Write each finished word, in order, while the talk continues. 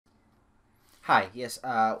Hi, yes,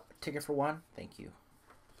 ticket for one? Thank you.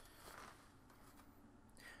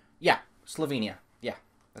 Yeah, Slovenia. Yeah,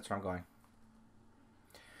 that's where I'm going.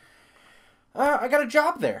 I got a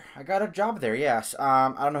job there. Yes.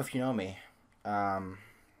 I don't know if you know me. Um,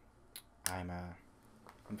 I'm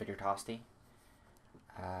Victor Tosti.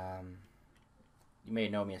 Um, you may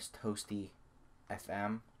know me as Toasty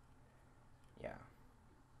FM. Yeah.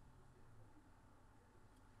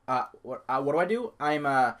 What do I do? I'm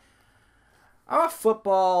a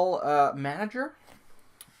football manager.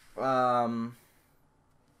 Um,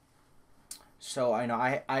 so I know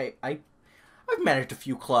I've managed a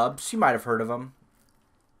few clubs. You might have heard of them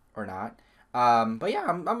or not. But yeah,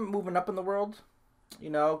 I'm moving up in the world. You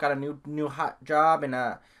know, got a new hot job in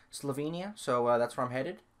Slovenia, so that's where I'm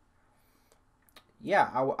headed.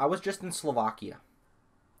 Yeah, I was just in Slovakia.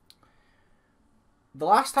 The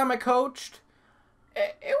last time I coached,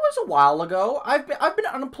 it was a while ago. I've been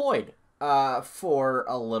unemployed for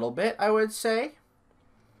a little bit, I would say.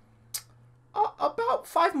 About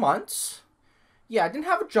 5 months. Yeah, I didn't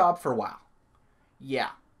have a job for a while.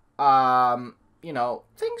 Yeah.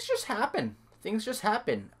 Things just happen. Things just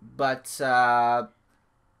happen. But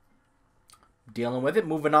dealing with it,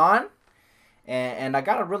 moving on. And I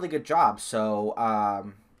got a really good job. So,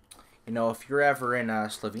 if you're ever in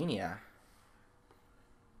Slovenia,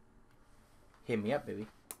 hit me up, baby.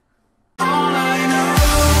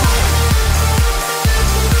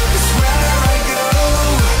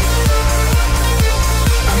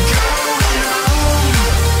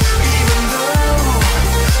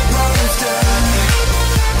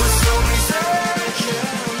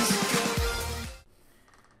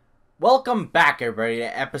 Welcome back, everybody,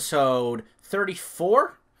 to episode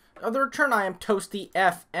 34 of The Return. I am Toasty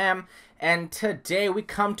FM, and today we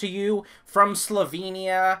come to you from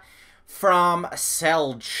Slovenia, from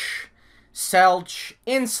Celje. Celje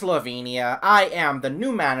in Slovenia. I am the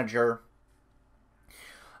new manager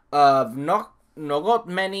of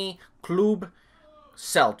Nogometni Klub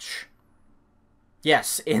Celje.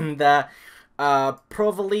 Yes, in the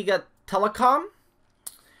Prvoliga Telekom.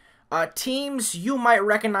 Teams you might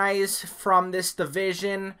recognize from this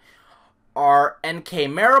division are NK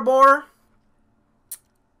Maribor,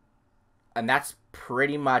 and that's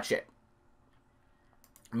pretty much it.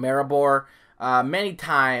 Maribor, many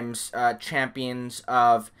times champions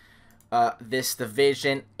of this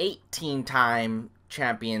division, 18-time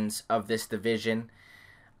champions of this division.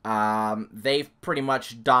 They've pretty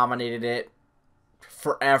much dominated it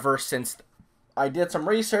forever since I did some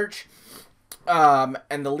research. And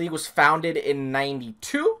the league was founded in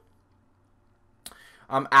 92.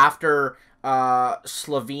 After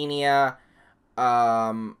Slovenia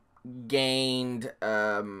gained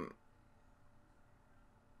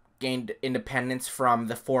independence from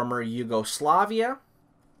the former Yugoslavia.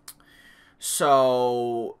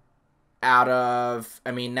 So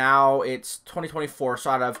now it's 2024.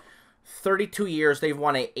 So out of 32 years, they've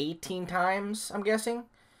won it 18 times. I'm guessing,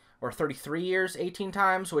 or 33 years, 18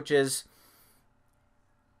 times, which is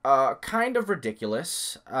kind of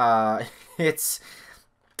ridiculous. It's,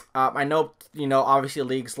 I know, obviously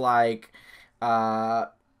leagues like,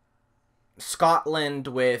 Scotland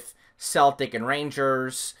with Celtic and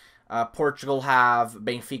Rangers, Portugal have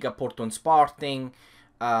Benfica, Porto and Sporting,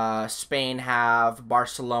 Spain have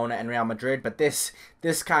Barcelona and Real Madrid, but this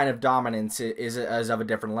kind of dominance is of a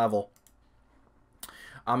different level.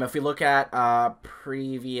 If we look at,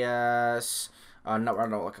 previous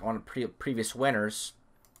winners,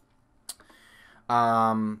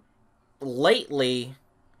 lately,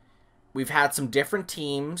 we've had some different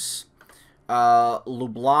teams.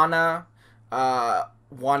 Ljubljana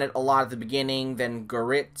won it a lot at the beginning, then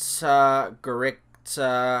Gorica,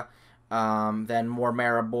 then more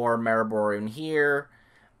Maribor in here.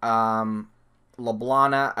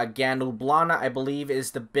 Ljubljana, I believe,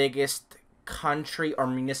 is the biggest country or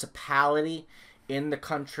municipality in the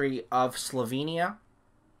country of Slovenia.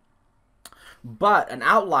 But an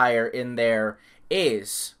outlier in there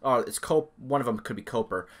is, one of them could be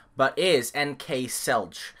Koper, but is NK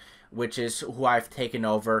Celje, which is who I've taken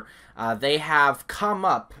over. They have come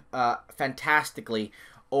up fantastically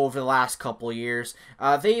over the last couple of years.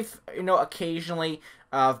 They've, occasionally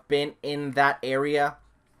been in that area,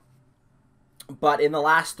 but in the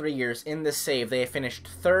last 3 years, in the save, they have finished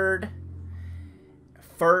third,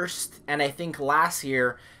 first, and I think last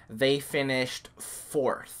year they finished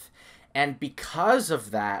fourth. And because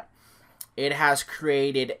of that, it has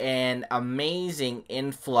created an amazing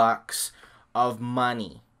influx of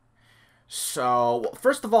money. So,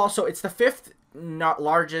 first of all, it's the fifth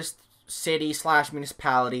largest city /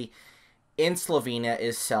 municipality in Slovenia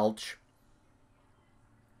is Celje.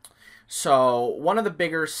 So one of the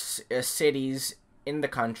bigger cities in the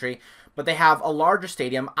country, but they have a larger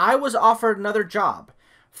stadium. I was offered another job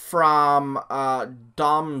from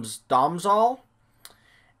Domzal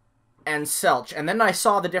and Selch, and then I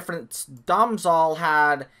saw the difference. Domzal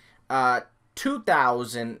had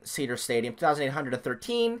 2,000 seater stadium,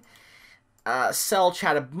 2,813. Selch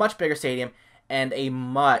had a much bigger stadium and a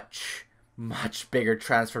much bigger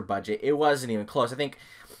transfer budget. It wasn't even close. I think,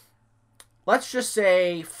 let's just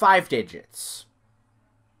say 5 digits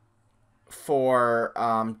for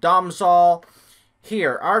Domzal.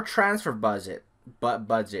 Here, our transfer budget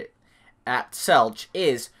at Selch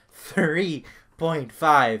is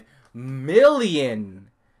 3.5 million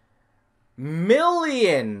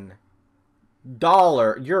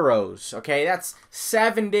euros. Okay, that's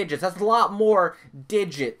 7 digits. That's a lot more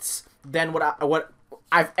digits than what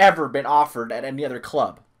I've ever been offered at any other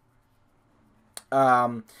club.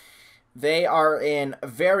 They are in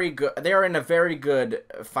very good. They are in a very good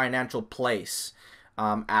financial place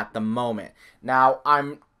at the moment. Now,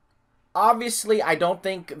 I don't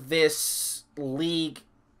think this league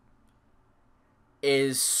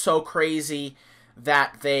is so crazy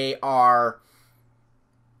that they are,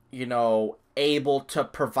 able to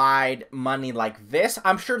provide money like this.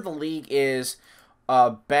 I'm sure the league is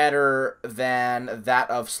better than that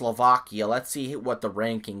of Slovakia. Let's see what the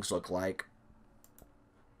rankings look like.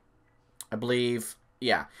 I believe,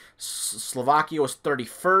 yeah, Slovakia was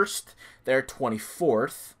 31st. They're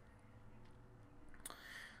 24th.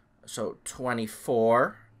 So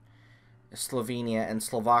 24. Slovenia and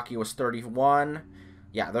Slovakia was 31.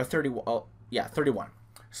 Yeah, they're 31. Oh, yeah, 31.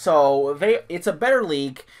 So it's a better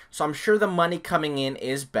league. So I'm sure the money coming in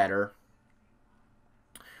is better,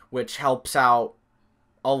 which helps out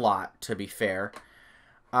a lot, to be fair.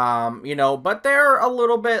 But they're a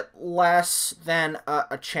little bit less than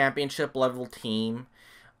a championship level team,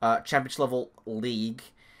 championship level league.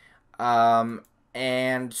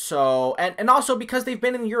 And so, and also because they've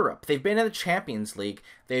been in Europe, they've been in the Champions League,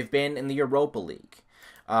 they've been in the Europa League,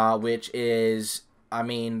 which is,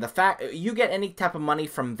 the fact you get any type of money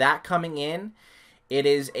from that coming in, it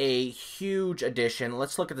is a huge addition.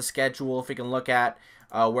 Let's look at the schedule if we can look at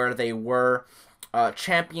where they were.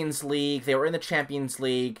 Champions League, they were in the Champions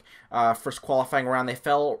League first qualifying round. They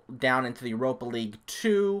fell down into the Europa League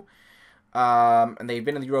 2, and they've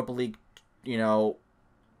been in the Europa League,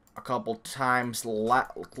 a couple times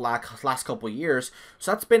last couple years.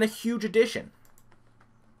 So that's been a huge addition.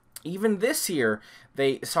 Even this year,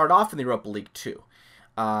 they started off in the Europa League 2,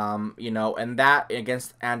 and that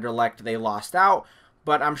against Anderlecht they lost out,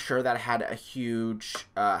 but I'm sure that had a huge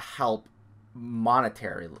help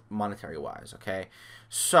monetary wise. Okay,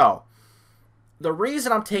 so the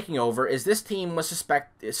reason I'm taking over is this team was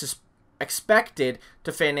expected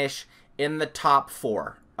to finish in the top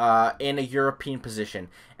 4 in a European position,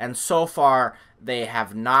 and so far they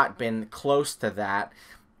have not been close to that.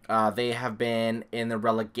 They have been in the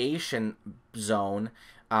relegation zone,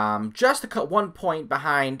 just 1 point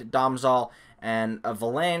behind Domzal and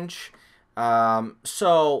Valenche.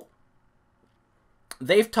 So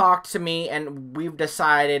they've talked to me, and we've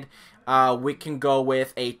decided we can go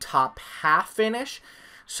with a top half finish,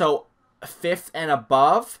 so 5th and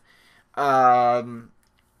above,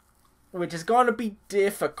 which is going to be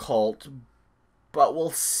difficult, but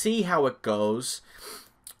we'll see how it goes.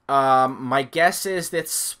 My guess is that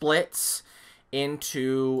splits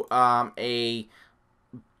into a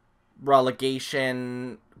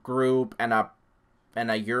relegation group and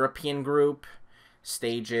a European group.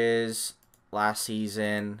 Stages last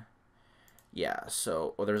season. Yeah,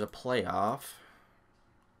 so there's a playoff.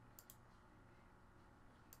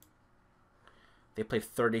 They played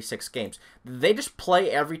 36 games. Did they just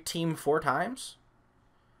play every team 4 times?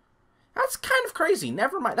 That's kind of crazy.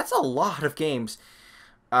 Never mind. That's a lot of games.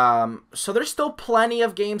 So there's still plenty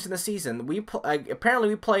of games in the season. Apparently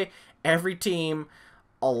we play every team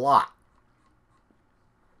a lot.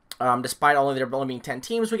 Despite there only being 10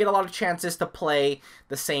 teams, we get a lot of chances to play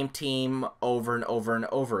the same team over and over and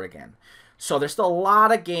over again. So there's still a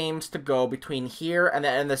lot of games to go between here and the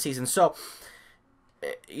end of the season. So,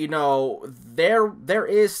 there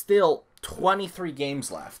is still 23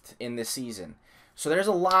 games left in this season. So there's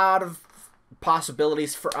a lot of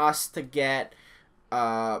possibilities for us to get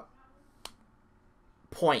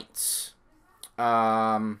points.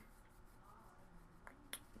 To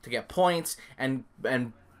get points and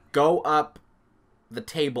go up the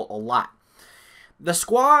table a lot. The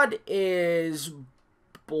squad is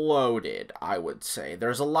bloated, I would say.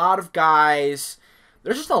 There's a lot of guys.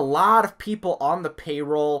 There's just a lot of people on the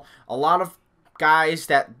payroll. A lot of guys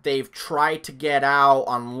that they've tried to get out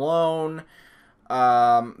on loan.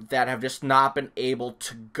 that have just not been able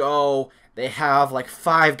to go. They have like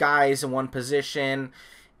 5 guys in one position.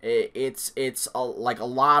 It's like a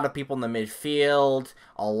lot of people in the midfield,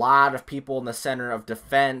 a lot of people in the center of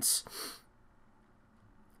defense.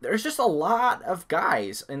 There's just a lot of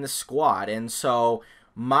guys in the squad, and so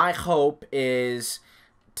my hope is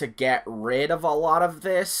to get rid of a lot of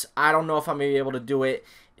this. I don't know if I'm going to be able to do it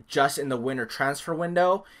just in the winter transfer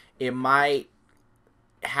window. It might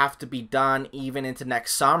have to be done even into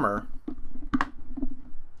next summer.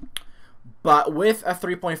 But with a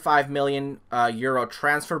 3.5 million euro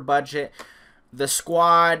transfer budget, the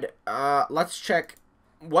squad, let's check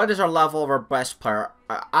what is our level of our best player.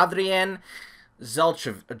 Adrian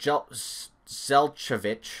Zelkovic.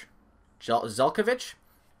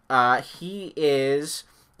 He is,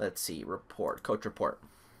 let's see, coach report.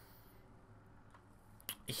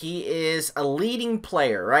 He is a leading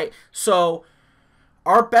player, right? So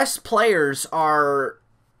our best players are,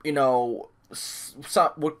 you know,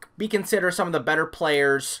 would be considered some of the better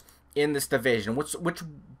players in this division, which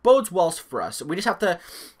bodes well for us. We just have to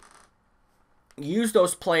use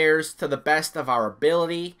those players to the best of our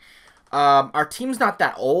ability. Our team's not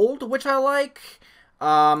that old, which I like.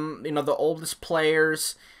 You know, the oldest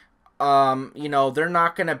players, you know, they're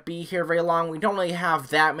not going to be here very long. We don't really have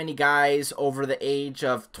that many guys over the age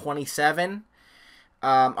of 27.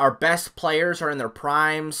 Our best players are in their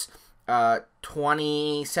primes,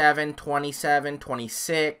 27,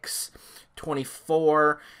 26,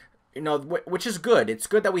 24, you know, which is good. It's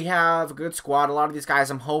good that we have a good squad. A lot of these guys,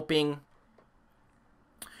 I'm hoping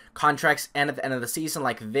contracts end at the end of the season,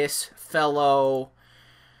 like this fellow.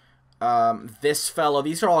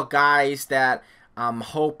 These are all guys that I'm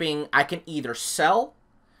hoping I can either sell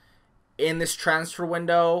in this transfer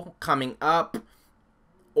window coming up,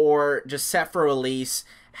 or just set for release,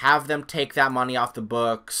 have them take that money off the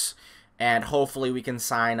books, and hopefully we can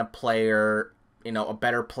sign a player, you know, a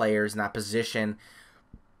better players in that position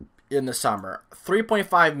in the summer.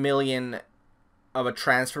 3.5 million of a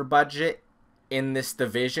transfer budget in this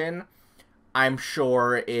division, I'm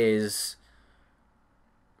sure is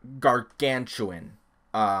gargantuan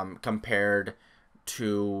compared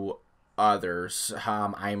to others,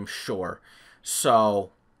 I'm sure.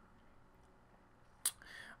 So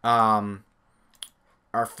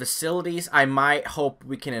our facilities, I might hope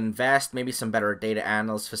we can invest, maybe some better data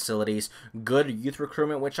analyst facilities, good youth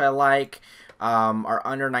recruitment, which I like. Our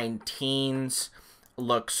under-19s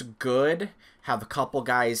looks good. Have a couple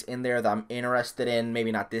guys in there that I'm interested in,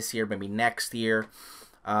 maybe not this year, maybe next year,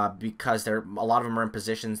 because a lot of them are in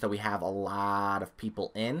positions that we have a lot of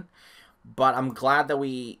people in. But I'm glad that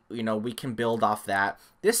we can build off that.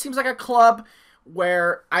 This seems like a club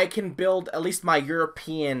where I can build at least my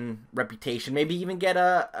European reputation, maybe even get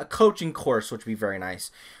a coaching course, which would be very nice.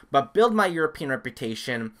 But build my European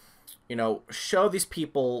reputation, you know, show these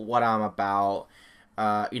people what I'm about,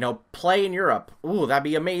 you know, play in Europe. Ooh, that'd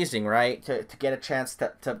be amazing, right? To get a chance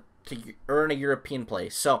to earn a European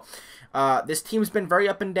place. So this team's been very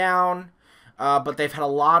up and down, but they've had a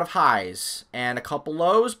lot of highs and a couple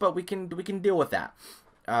lows, but we can deal with that.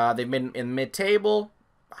 They've been in mid-table,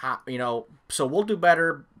 you know, so we'll do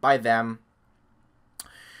better by them.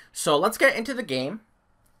 So let's get into the game,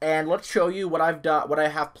 and let's show you what I've done, what I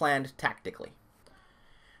have planned tactically.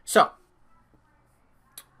 So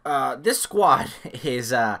this squad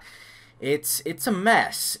is it's a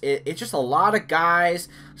mess. It's just a lot of guys.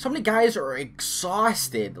 So many guys are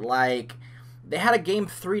exhausted. Like, they had a game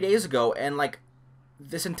 3 days ago, and like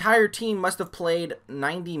this entire team must have played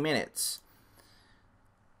 90 minutes.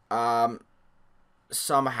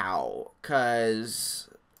 Somehow,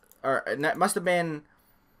 or it must have been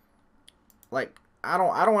like, I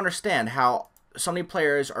don't understand how so many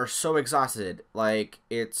players are so exhausted. Like,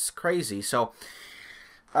 it's crazy. So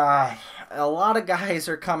a lot of guys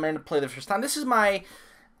are coming to play the first time. This is my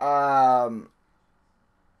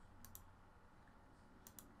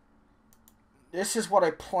this is what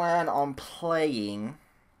I plan on playing.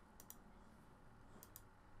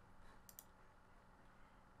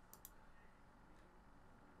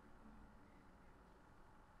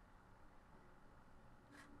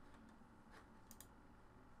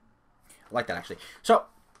 I like that, actually. So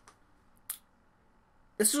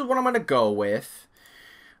this is what I'm going to go with.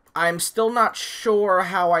 I'm still not sure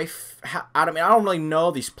how I don't really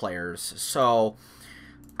know these players, so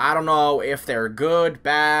I don't know if they're good,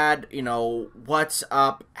 bad, you know, what's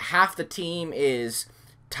up. Half the team is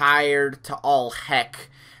tired to all heck,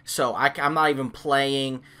 so I'm not even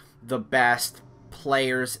playing the best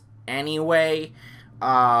players anyway.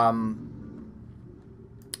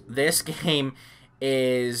 This game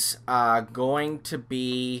is going to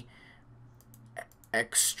be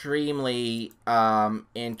extremely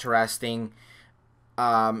interesting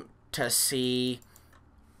to see,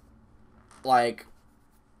 like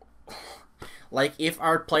if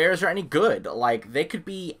our players are any good. Like, they could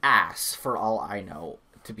be ass for all I know,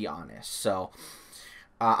 to be honest. So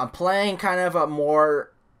I'm playing kind of a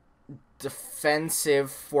more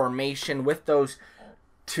defensive formation with those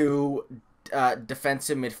two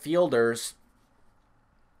defensive midfielders.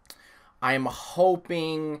 I'm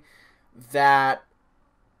hoping that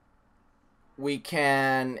we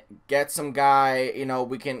can get some guy,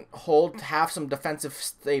 we can have some defensive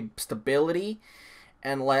stability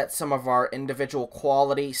and let some of our individual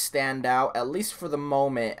quality stand out, at least for the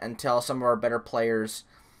moment, until some of our better players,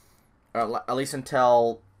 at least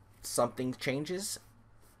until something changes,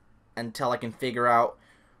 until I can figure out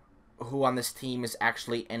who on this team is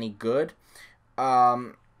actually any good.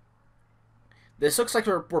 This looks like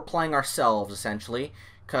we're playing ourselves, essentially,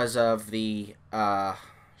 because of the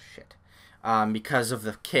because of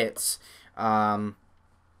the kits. We're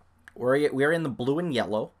in the blue and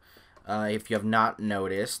yellow. If you have not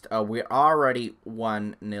noticed, we're already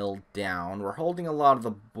 1-0 down. We're holding a lot of the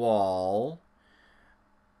ball,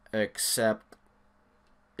 except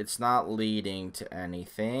it's not leading to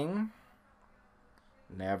anything.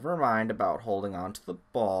 Never mind about holding on to the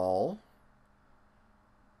ball.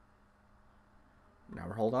 Now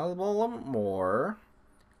we're holding on to the ball a little more.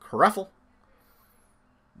 Cruffle.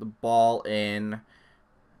 The ball in.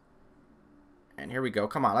 And here we go.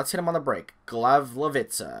 Come on, let's hit him on the break.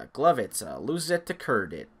 Glavitsa. Loses it to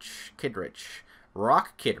Kidrich.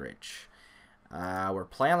 Rock Kidrich. We're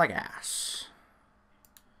playing like ass.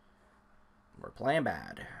 We're playing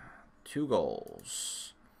bad. 2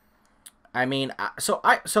 goals. I mean, so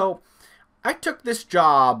I took this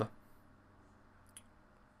job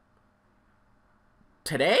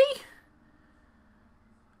today?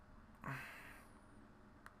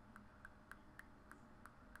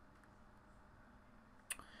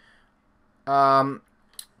 I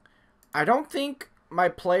don't think my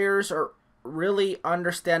players are really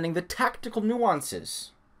understanding the tactical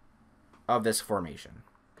nuances of this formation.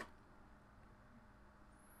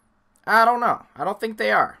 I don't know. I don't think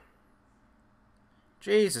they are.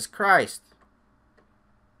 Jesus Christ.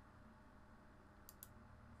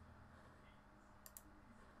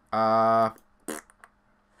 Yeah.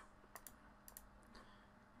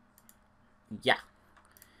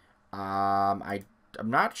 I'm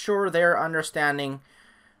not sure they're understanding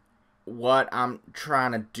what I'm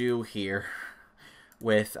trying to do here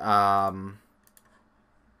with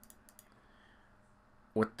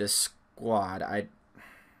this squad. I'm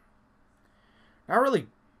not really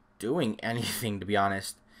doing anything, to be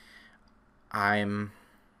honest. That's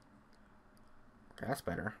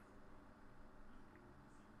better.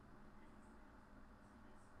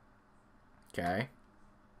 Okay.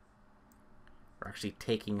 We're actually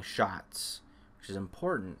taking shots, which is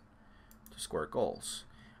important to score goals.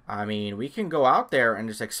 I mean, we can go out there and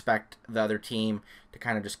just expect the other team to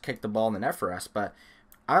kind of just kick the ball in the net for us, but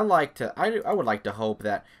I would like to hope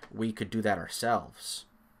that we could do that ourselves.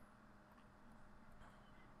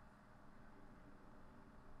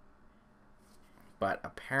 But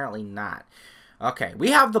apparently not. Okay,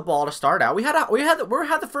 we have the ball to start out. We had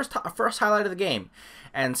the first highlight of the game,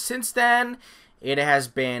 and since then it has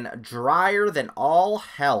been drier than all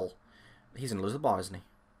hell. He's gonna lose the ball, isn't he?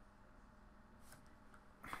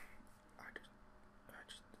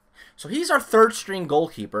 So he's our third string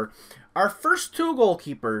goalkeeper. Our first 2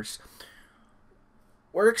 goalkeepers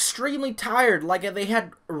were extremely tired, like they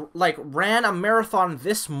had ran a marathon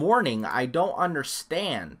this morning. I don't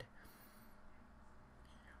understand.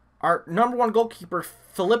 Our number 1 goalkeeper,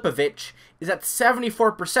 Filipovic, is at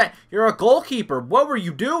 74%. You're a goalkeeper. What were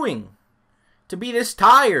you doing to be this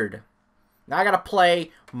tired? Now I gotta play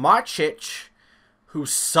Macic, who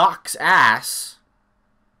sucks ass.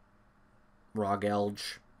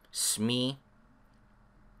 Rogelj. Smee.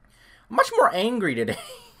 I'm much more angry today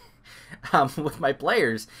with my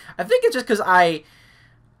players. I think it's just because I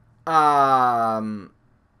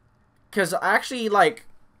actually, like,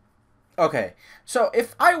 okay, so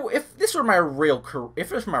if this were my real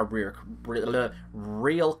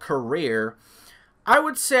career, I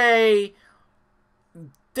would say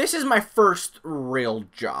this is my first real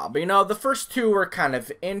job. You know, the first 2 were kind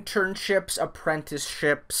of internships,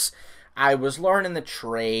 apprenticeships. I was learning the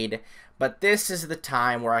trade, but this is the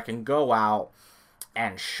time where I can go out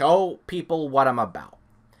and show people what I'm about.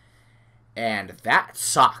 And that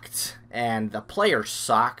sucked, and the players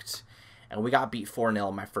sucked, and we got beat 4-0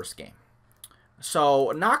 in my first game.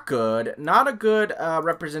 So, not good. Not a good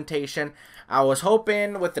representation. I was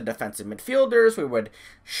hoping with the defensive midfielders we would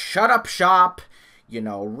shut up shop, you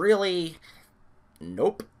know, really,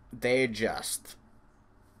 nope. They just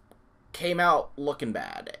came out looking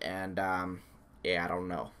bad. And, yeah, I don't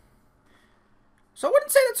know. So I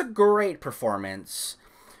wouldn't say that's a great performance,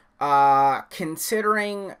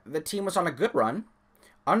 considering the team was on a good run,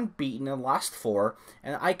 unbeaten in the last 4,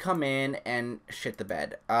 and I come in and shit the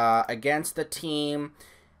bed against the team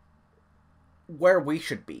where we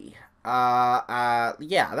should be. Yeah,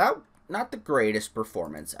 that not the greatest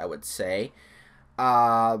performance, I would say.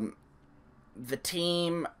 The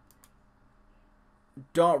team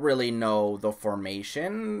don't really know the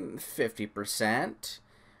formation, 50%.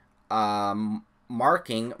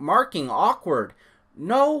 Marking awkward.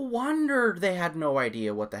 No wonder they had no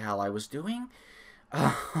idea what the hell I was doing.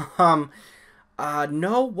 No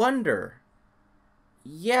wonder.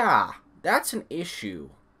 Yeah, that's an issue.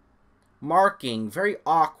 Marking, very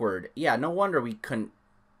awkward. Yeah, no wonder we couldn't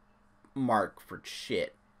mark for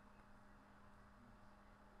shit.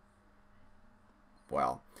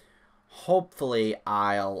 Well, hopefully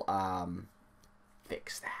I'll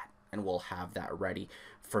fix that, and we'll have that ready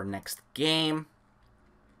for next game.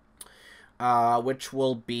 Which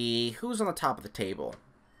will be, who's on the top of the table?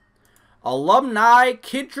 Alumni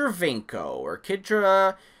Kidravenko, or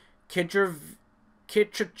Kidrachivo.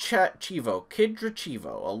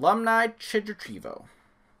 Alumni Kidrachivo.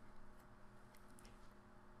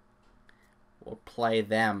 We'll play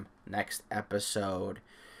them next episode.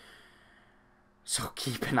 So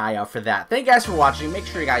keep an eye out for that. Thank you guys for watching. Make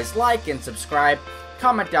sure you guys like and subscribe.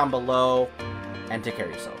 Comment down below. And take care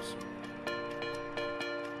of yourselves.